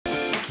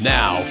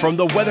Now, from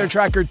the Weather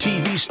Tracker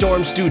TV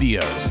Storm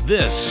Studios,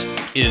 this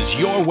is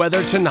your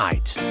weather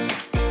tonight.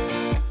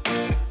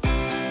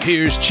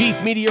 Here's Chief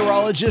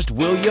Meteorologist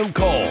William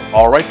Cole.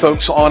 All right,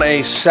 folks, on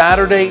a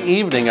Saturday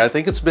evening, I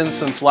think it's been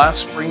since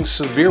last spring's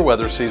severe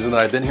weather season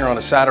that I've been here on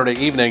a Saturday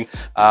evening.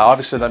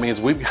 Obviously, that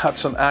means we've got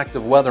some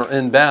active weather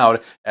inbound.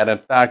 And in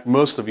fact,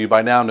 most of you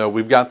by now know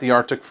we've got the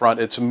Arctic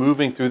front. It's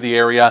moving through the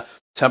area.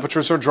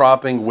 Temperatures are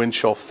dropping, wind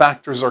chill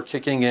factors are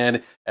kicking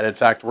in, and in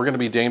fact, we're going to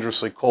be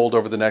dangerously cold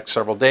over the next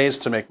several days.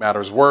 To make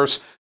matters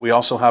worse, we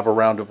also have a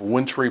round of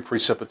wintry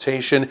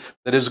precipitation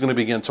that is going to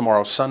begin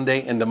tomorrow,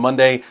 Sunday into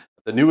Monday.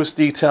 The newest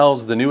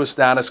details, the newest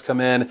data's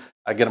come in.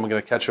 Again, I'm going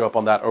to catch you up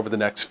on that over the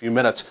next few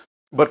minutes.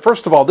 But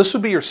first of all, this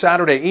would be your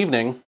Saturday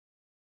evening,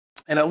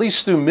 and at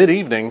least through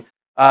mid-evening,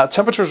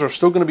 temperatures are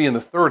still going to be in the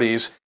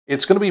 30s.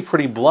 It's going to be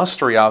pretty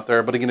blustery out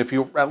there, but again, if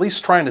you're at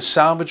least trying to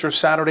salvage your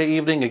Saturday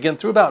evening, again,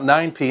 through about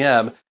 9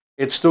 p.m.,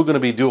 it's still going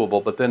to be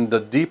doable. But then the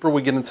deeper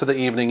we get into the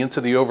evening,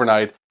 into the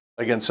overnight,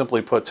 again,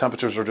 simply put,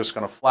 temperatures are just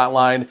going to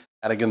flatline.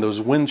 And again,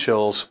 those wind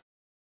chills,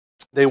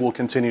 they will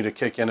continue to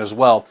kick in as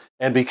well.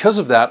 And because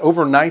of that,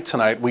 overnight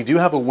tonight, we do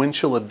have a wind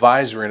chill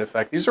advisory in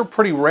effect. These are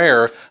pretty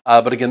rare,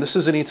 but again, this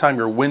is anytime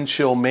your wind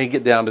chill may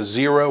get down to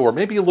 0 or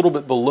maybe a little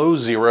bit below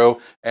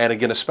 0. And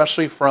again,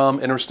 especially from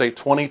Interstate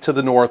 20 to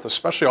the north,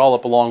 especially all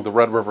up along the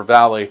Red River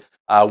Valley,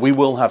 we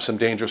will have some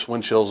dangerous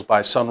wind chills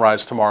by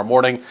sunrise tomorrow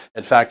morning.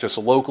 In fact, just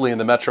locally in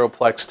the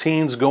Metroplex,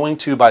 teens going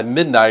to by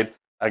midnight.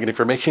 Again, if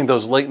you're making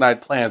those late night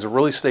plans,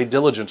 really stay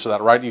diligent to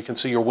that, right? You can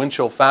see your wind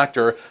chill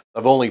factor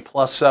of only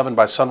 +7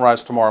 by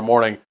sunrise tomorrow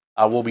morning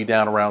will be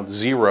down around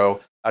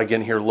 0. Again,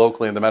 here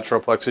locally in the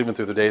Metroplex, even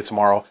through the day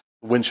tomorrow,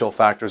 wind chill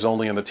factors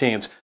only in the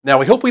teens. Now,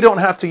 we hope we don't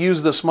have to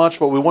use this much,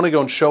 but we want to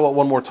go and show it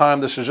one more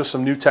time. This is just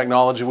some new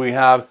technology we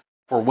have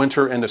for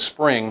winter into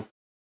spring.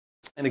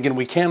 And again,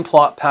 we can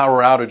plot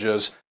power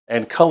outages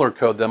and color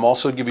code them,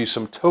 also give you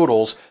some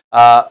totals.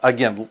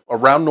 Again,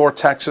 around North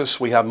Texas,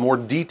 we have more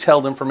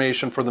detailed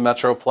information for the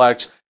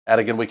Metroplex.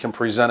 And again, we can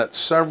present it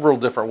several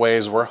different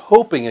ways. We're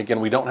hoping, again,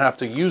 we don't have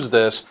to use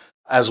this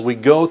as we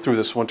go through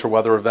this winter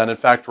weather event. In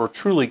fact, we're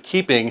truly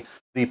keeping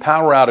the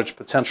power outage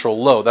potential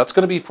low. That's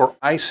going to be for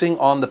icing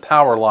on the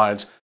power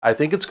lines. I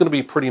think it's going to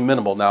be pretty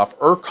minimal. Now, if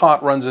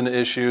ERCOT runs into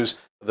issues,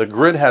 the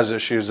grid has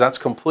issues, that's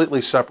completely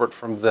separate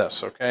from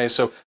this, okay?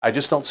 So I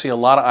just don't see a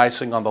lot of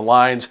icing on the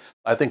lines.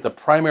 I think the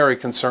primary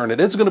concern, it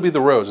is going to be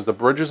the roads, the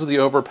bridges, the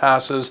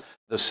overpasses,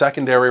 the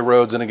secondary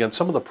roads, and again,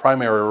 some of the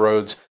primary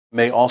roads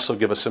may also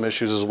give us some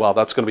issues as well.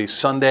 That's going to be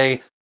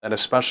Sunday, and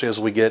especially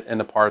as we get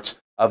into parts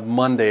of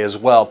Monday as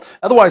well.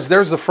 Otherwise,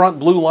 there's the front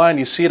blue line.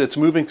 You see it, it's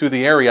moving through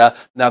the area.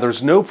 Now,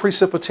 there's no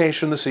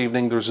precipitation this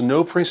evening. There's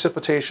no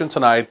precipitation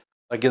tonight.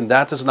 Again,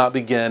 that does not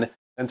begin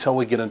until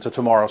we get into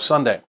tomorrow,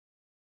 Sunday.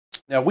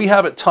 Now, we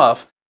have it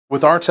tough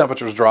with our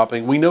temperatures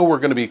dropping. We know we're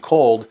going to be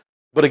cold,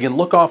 but again,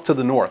 look off to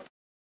the north.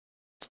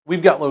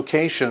 We've got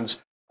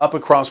locations up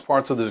across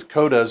parts of the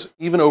Dakotas,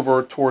 even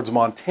over towards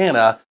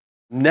Montana,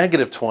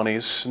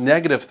 -20s,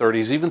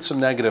 -30s, even some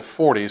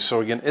 -40s.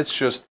 So again, it's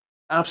just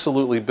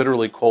absolutely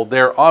bitterly cold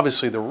there.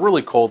 Obviously, the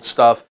really cold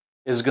stuff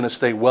is going to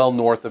stay well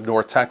north of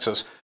North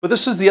Texas. But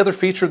this is the other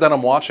feature that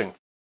I'm watching.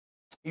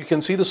 You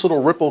can see this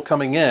little ripple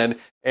coming in,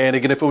 and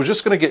again, if it was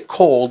just going to get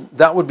cold,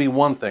 that would be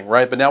one thing,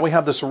 right? But now we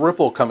have this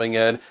ripple coming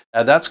in,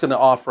 and that's going to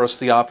offer us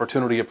the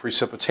opportunity of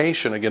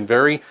precipitation. Again,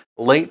 very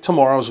late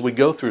tomorrow as we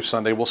go through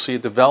Sunday, we'll see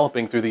it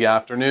developing through the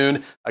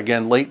afternoon,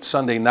 again, late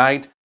Sunday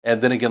night,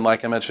 and then again,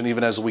 like I mentioned,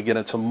 even as we get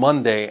into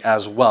Monday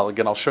as well.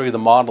 Again, I'll show you the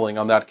modeling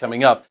on that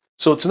coming up.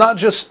 So it's not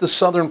just the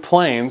southern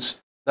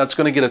plains that's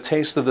going to get a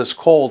taste of this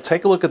cold.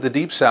 Take a look at the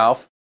deep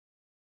south.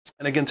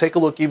 And again, take a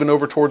look even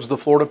over towards the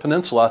Florida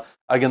Peninsula.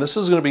 Again, this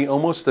is going to be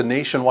almost a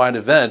nationwide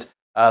event.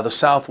 The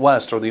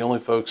Southwest are the only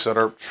folks that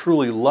are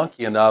truly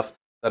lucky enough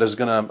that is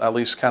going to at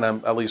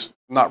least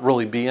not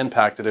really be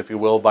impacted, if you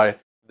will, by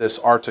this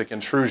Arctic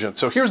intrusion.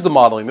 So here's the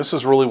modeling. This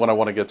is really what I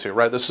want to get to,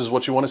 right? This is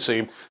what you want to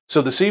see.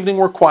 So this evening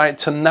we're quiet.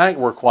 Tonight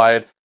we're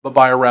quiet. But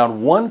by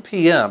around 1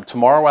 p.m.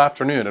 tomorrow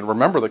afternoon, and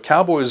remember the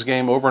Cowboys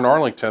game over in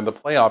Arlington, the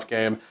playoff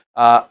game,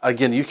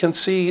 again, you can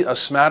see a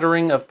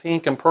smattering of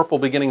pink and purple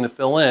beginning to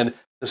fill in.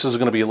 This is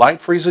going to be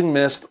light freezing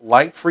mist,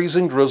 light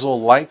freezing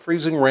drizzle, light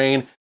freezing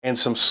rain, and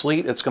some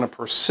sleet. It's going to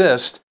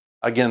persist,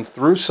 again,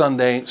 through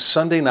Sunday,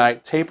 Sunday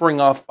night,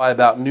 tapering off by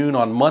about noon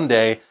on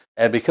Monday.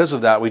 And because of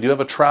that, we do have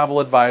a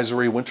travel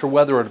advisory, winter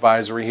weather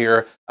advisory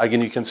here.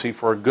 Again, you can see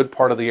for a good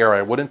part of the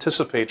area. I would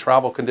anticipate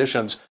travel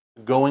conditions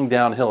going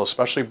downhill,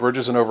 especially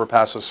bridges and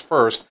overpasses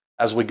first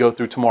as we go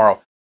through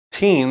tomorrow.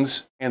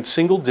 Teens and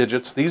single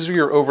digits, these are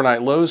your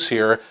overnight lows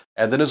here.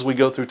 And then as we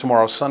go through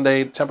tomorrow,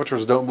 Sunday,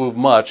 temperatures don't move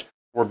much.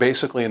 We're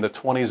basically in the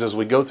 20s as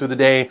we go through the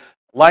day.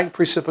 Light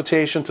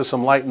precipitation to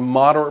some light and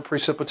moderate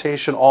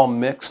precipitation, all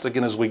mixed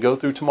again as we go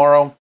through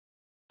tomorrow.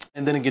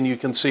 And then again, you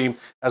can see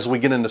as we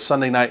get into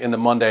Sunday night into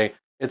Monday,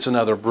 it's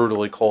another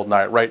brutally cold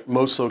night, right?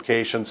 Most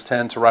locations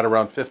tend to right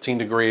around 15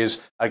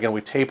 degrees. Again,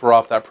 we taper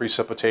off that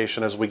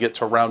precipitation as we get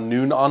to around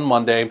noon on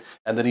Monday,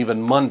 and then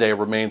even Monday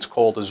remains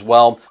cold as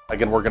well.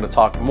 Again, we're going to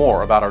talk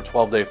more about our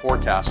 12-day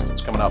forecast.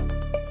 It's coming up.